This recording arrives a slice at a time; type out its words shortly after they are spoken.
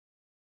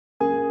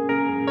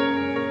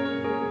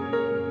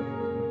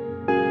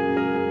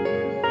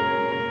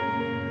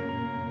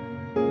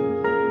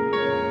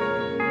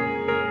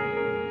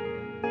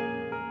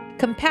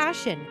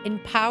Compassion,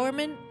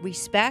 empowerment,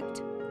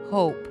 respect,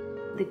 hope.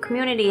 The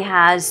community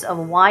has a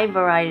wide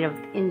variety of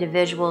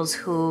individuals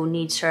who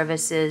need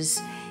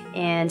services,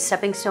 and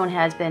Steppingstone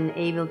has been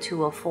able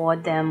to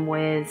afford them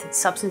with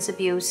substance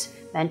abuse,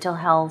 mental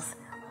health,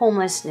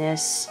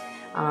 homelessness,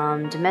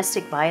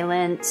 domestic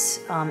violence,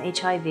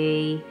 HIV.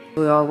 We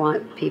all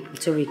want people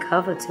to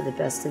recover to the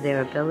best of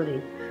their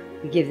ability.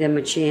 We give them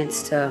a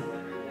chance to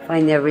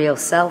find their real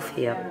self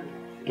here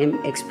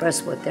and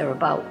express what they're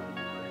about.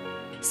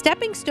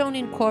 Steppingstone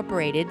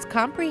Incorporated's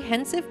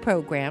comprehensive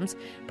programs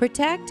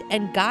protect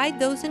and guide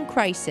those in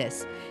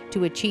crisis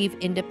to achieve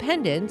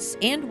independence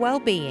and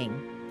well-being.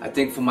 I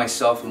think for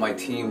myself and my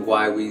team,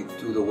 why we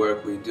do the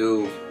work we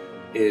do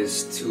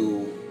is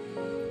to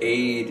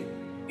aid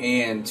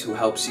and to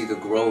help see the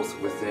growth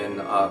within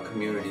our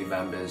community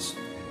members.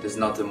 There's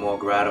nothing more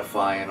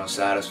gratifying or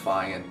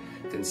satisfying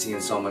than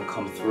seeing someone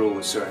come through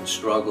with certain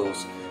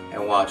struggles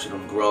and watching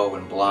them grow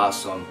and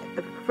blossom.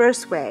 The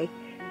first way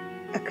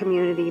a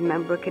community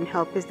member can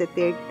help is that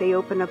they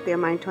open up their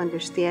mind to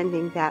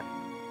understanding that,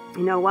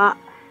 you know what,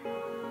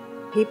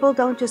 people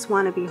don't just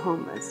want to be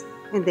homeless,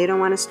 and they don't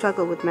want to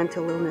struggle with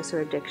mental illness or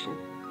addiction.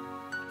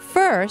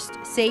 First,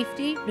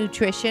 safety,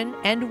 nutrition,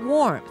 and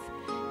warmth.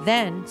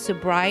 Then,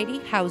 sobriety,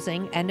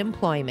 housing, and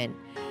employment.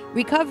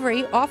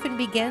 Recovery often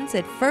begins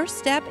at First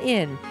Step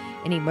Inn,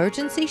 an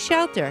emergency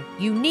shelter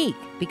unique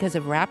because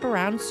of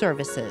wraparound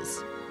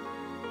services.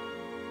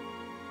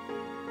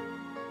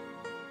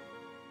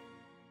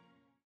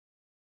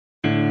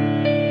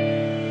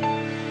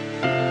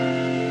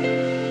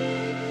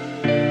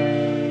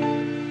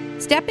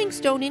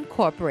 Steppingstone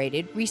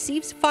Incorporated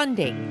receives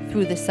funding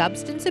through the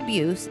Substance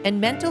Abuse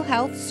and Mental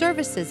Health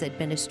Services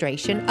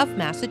Administration of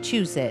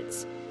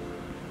Massachusetts.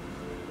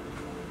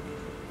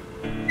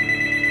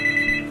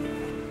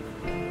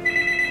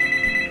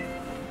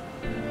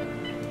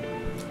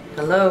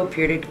 Hello,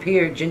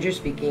 peer-to-peer, Ginger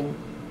speaking.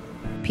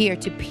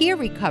 Peer-to-peer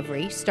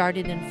recovery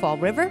started in Fall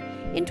River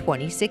in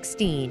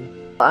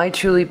 2016. I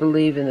truly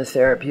believe in the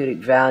therapeutic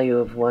value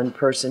of one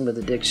person with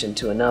addiction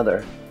to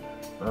another.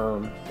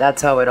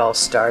 That's how it all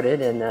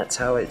started, and that's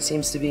how it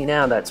seems to be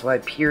now. That's why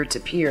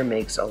peer-to-peer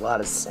makes a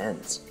lot of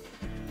sense.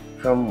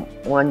 From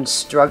one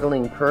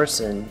struggling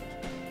person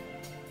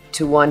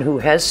to one who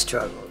has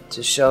struggled,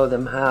 to show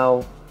them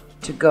how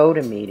to go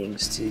to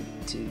meetings, to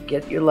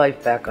get your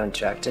life back on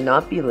track, to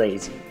not be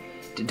lazy,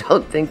 to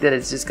don't think that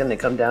it's just going to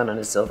come down on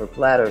a silver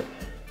platter,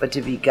 but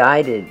to be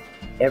guided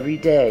every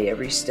day,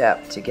 every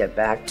step to get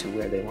back to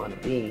where they want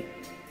to be.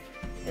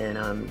 And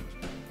I'm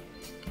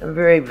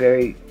very,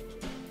 very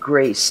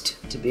graced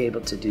to be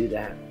able to do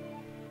that.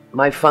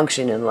 My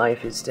function in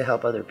life is to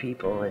help other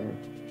people, and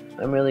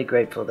I'm really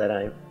grateful that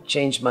I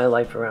changed my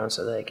life around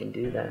so that I can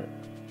do that.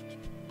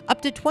 Up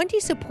to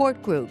 20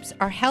 support groups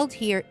are held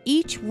here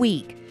each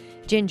week.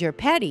 Ginger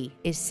Petty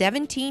is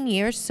 17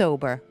 years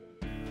sober.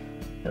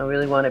 I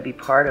really want to be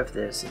part of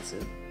this. It's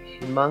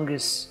a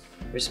humongous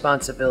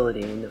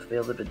responsibility in the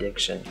field of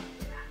addiction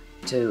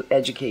to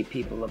educate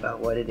people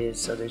about what it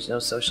is so there's no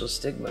social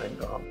stigma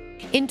involved.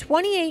 In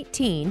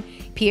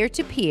 2018,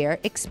 peer-to-peer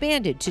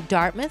expanded to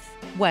Dartmouth,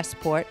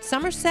 Westport,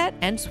 Somerset,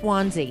 and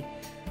Swansea.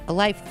 A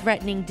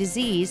life-threatening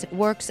disease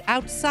works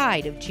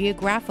outside of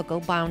geographical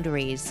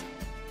boundaries.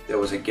 There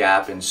was a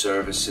gap in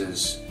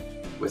services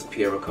with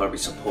peer recovery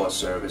support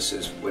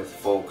services with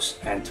folks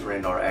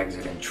entering or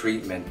exiting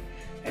treatment,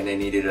 and they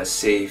needed a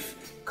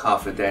safe,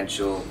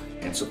 confidential,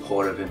 and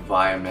supportive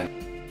environment.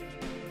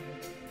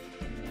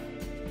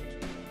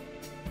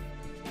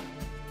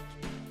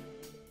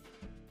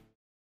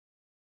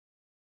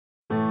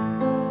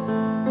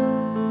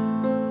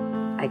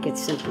 I could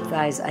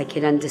sympathize, I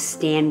could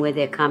understand where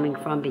they're coming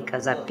from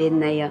because I've been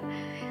there.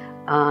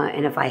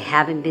 And if I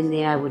haven't been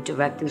there, I would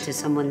direct them to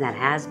someone that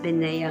has been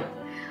there.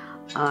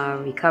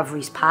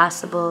 Recovery's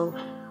possible,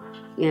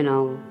 you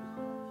know,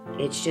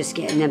 it's just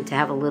getting them to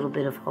have a little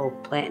bit of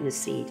hope, planting a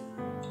seed.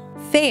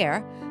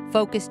 FAIR,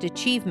 Focused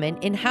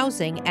Achievement in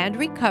Housing and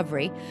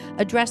Recovery,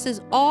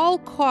 addresses all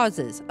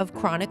causes of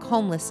chronic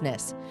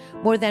homelessness.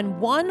 More than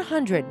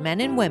 100 men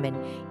and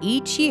women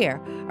each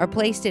year are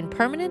placed in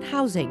permanent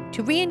housing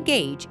to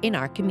re-engage in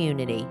our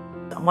community.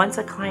 Once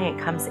a client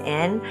comes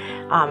in,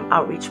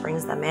 outreach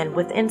brings them in.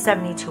 Within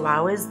 72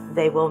 hours,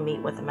 they will meet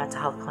with a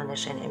mental health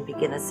clinician and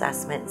begin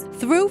assessments.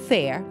 Through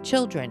FAIR,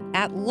 children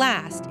at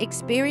last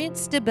experience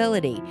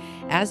stability,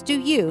 as do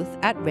youth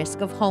at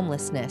risk of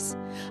homelessness.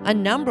 A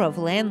number of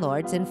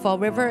landlords in Fall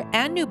River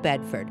and New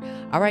Bedford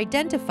are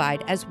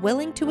identified as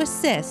willing to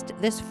assist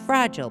this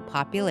fragile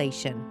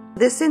population.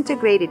 This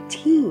integrated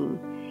team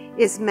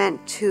is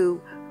meant to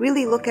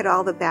really look at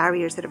all the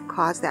barriers that have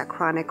caused that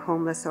chronic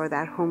homeless or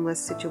that homeless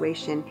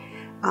situation,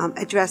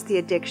 address the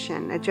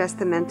addiction, address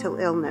the mental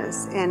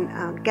illness,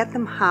 and get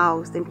them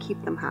housed and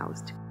keep them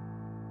housed.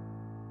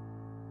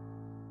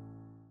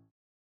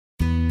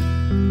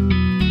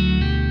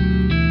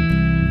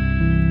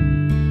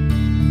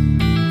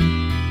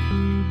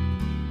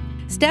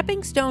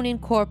 Steppingstone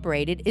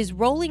Incorporated is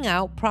rolling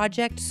out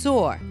Project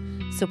SOAR,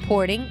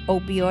 supporting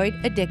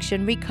opioid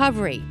addiction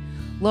recovery.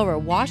 Laura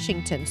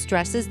Washington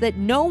stresses that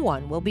no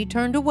one will be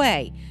turned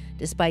away,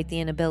 despite the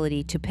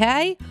inability to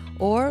pay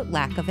or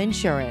lack of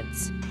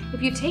insurance.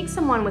 If you take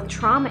someone with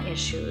trauma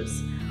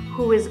issues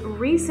who is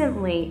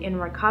recently in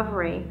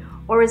recovery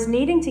or is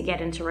needing to get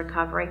into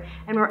recovery,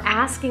 and we're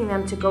asking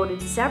them to go to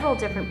several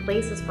different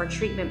places for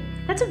treatment,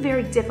 that's a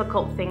very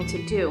difficult thing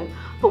to do.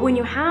 But when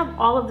you have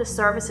all of the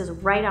services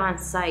right on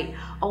site,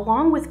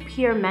 along with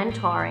peer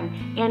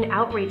mentoring and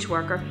outreach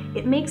worker,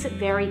 it makes it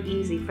very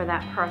easy for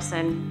that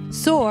person.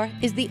 SOAR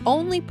is the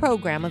only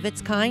program of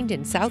its kind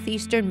in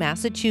southeastern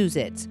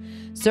Massachusetts.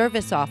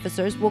 Service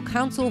officers will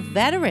counsel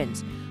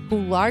veterans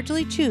who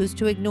largely choose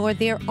to ignore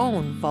their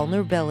own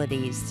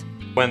vulnerabilities.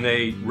 When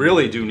they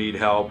really do need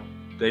help,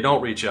 they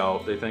don't reach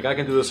out. They think, I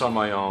can do this on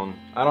my own.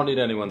 I don't need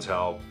anyone's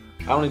help.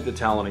 I don't need to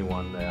tell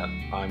anyone that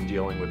I'm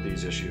dealing with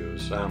these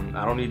issues.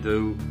 I don't need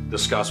to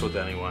discuss with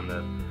anyone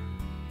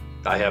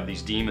that I have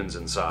these demons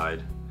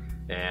inside,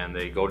 and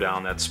they go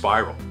down that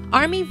spiral.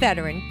 Army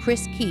veteran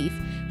Chris Keefe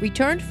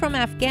returned from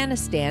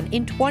Afghanistan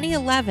in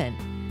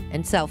 2011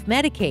 and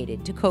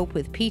self-medicated to cope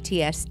with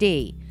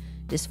PTSD.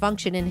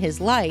 Dysfunction in his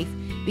life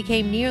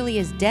became nearly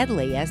as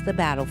deadly as the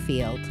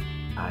battlefield.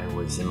 I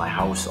was in my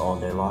house all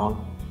day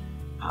long,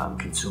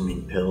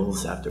 consuming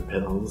pills after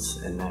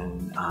pills, and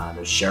then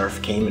the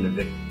sheriff came and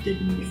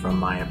evicted me from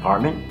my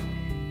apartment,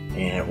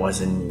 and it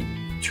wasn't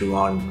too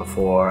long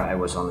before I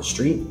was on the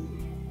street,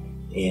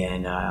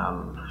 and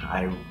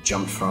I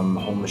jumped from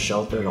homeless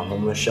shelter to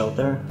homeless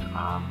shelter.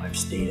 I've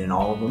stayed in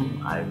all of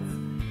them.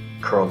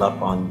 I've curled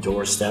up on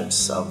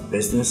doorsteps of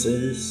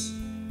businesses,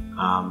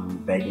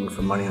 begging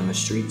for money on the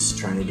streets,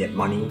 trying to get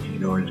money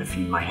in order to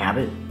feed my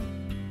habit.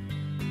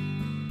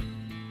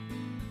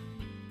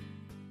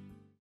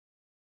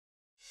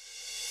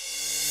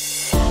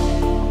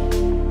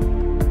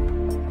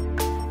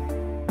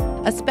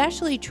 A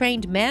specially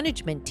trained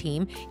management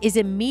team is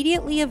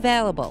immediately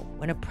available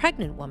when a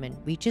pregnant woman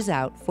reaches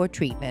out for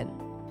treatment.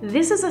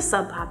 This is a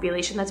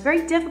subpopulation that's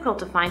very difficult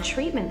to find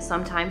treatment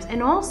sometimes,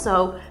 and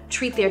also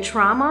treat their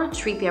trauma,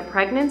 treat their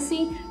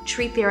pregnancy,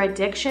 treat their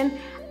addiction,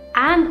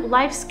 and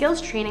life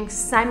skills training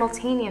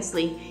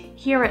simultaneously.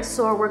 Here at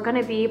SOAR, we're going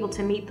to be able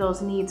to meet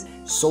those needs.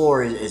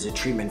 SOAR is a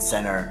treatment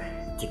center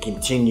to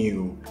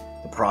continue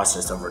the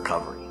process of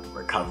recovery.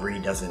 Recovery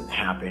doesn't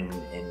happen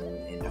in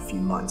a few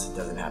months, it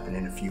doesn't happen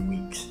in a few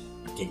weeks.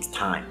 It takes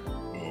time,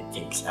 and it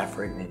takes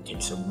effort, and it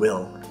takes a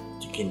will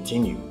to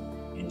continue.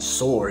 And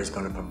SOAR is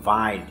going to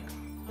provide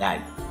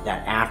that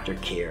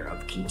aftercare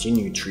of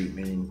continued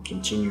treatment and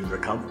continued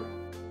recovery.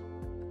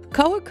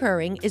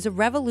 Co-occurring is a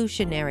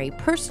revolutionary,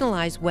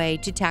 personalized way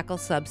to tackle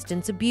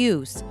substance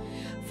abuse.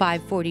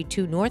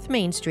 542 North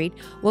Main Street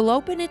will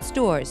open its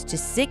doors to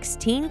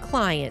 16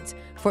 clients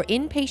for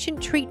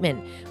inpatient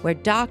treatment, where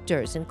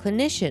doctors and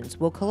clinicians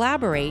will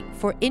collaborate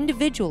for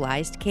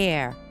individualized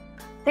care.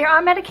 There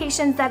are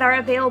medications that are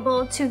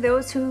available to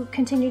those who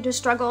continue to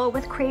struggle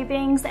with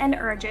cravings and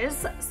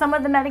urges. Some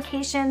of the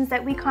medications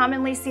that we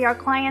commonly see our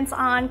clients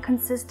on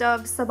consist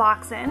of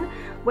Suboxone,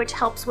 which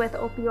helps with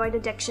opioid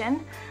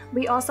addiction.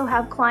 We also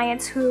have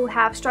clients who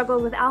have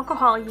struggled with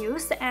alcohol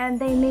use, and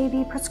they may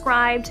be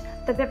prescribed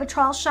the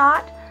Vivitrol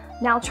shot,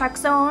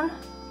 naltrexone,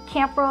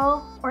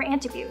 Campril, or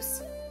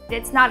Antabuse.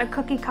 It's not a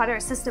cookie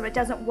cutter system. It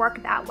doesn't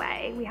work that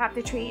way. We have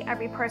to treat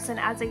every person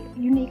as a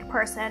unique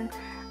person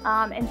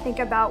and think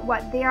about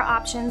what their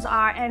options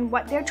are and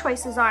what their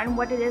choices are and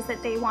what it is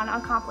that they want to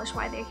accomplish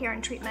while they're here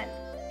in treatment.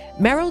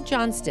 Merrill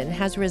Johnston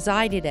has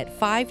resided at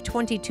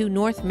 522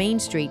 North Main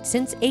Street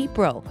since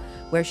April,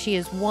 where she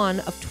is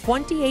one of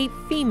 28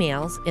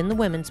 females in the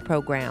women's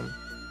program.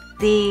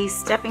 The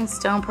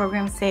Steppingstone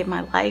program saved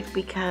my life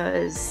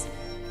because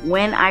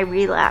when I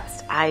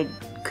relapsed, I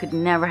could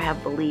never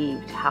have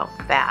believed how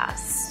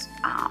fast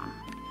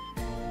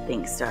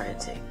things started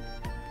to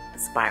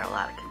spiral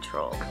out of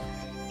control.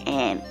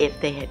 And if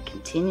they had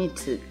continued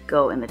to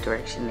go in the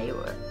direction they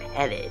were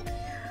headed,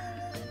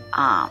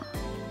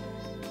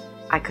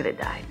 I could have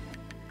died.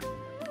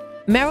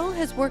 Merrill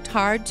has worked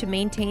hard to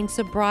maintain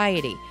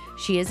sobriety.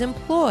 She is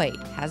employed,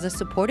 has a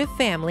supportive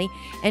family,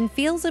 and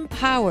feels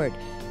empowered,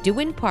 due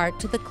in part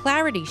to the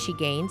clarity she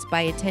gains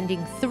by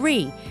attending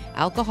 3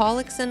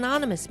 Alcoholics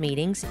Anonymous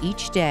meetings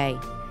each day.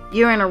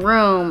 You're in a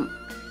room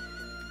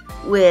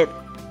with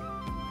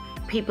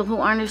people who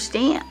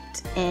understand,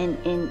 and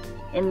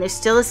there's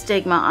still a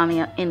stigma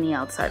in the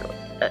outside.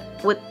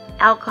 With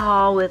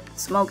alcohol, with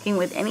smoking,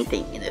 with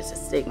anything, there's a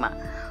stigma.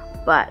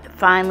 But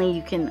finally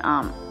you can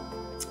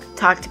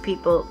talk to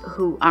people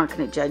who aren't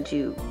going to judge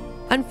you.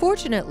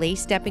 Unfortunately,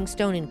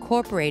 Steppingstone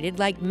Incorporated,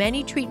 like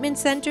many treatment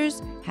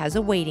centers, has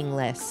a waiting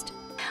list.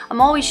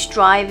 I'm always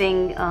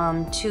striving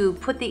to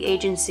put the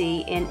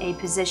agency in a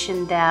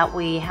position that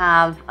we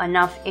have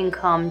enough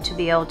income to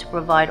be able to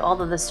provide all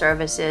of the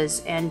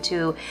services and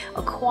to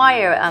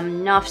acquire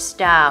enough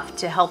staff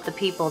to help the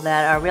people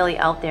that are really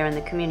out there in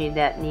the community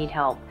that need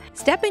help.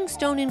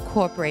 Steppingstone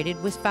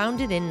Incorporated was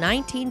founded in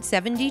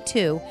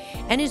 1972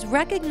 and is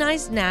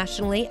recognized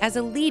nationally as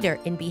a leader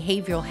in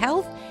behavioral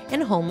health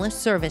and homeless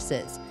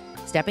services.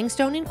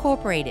 Steppingstone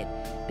Incorporated,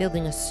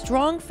 building a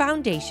strong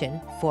foundation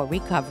for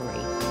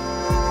recovery.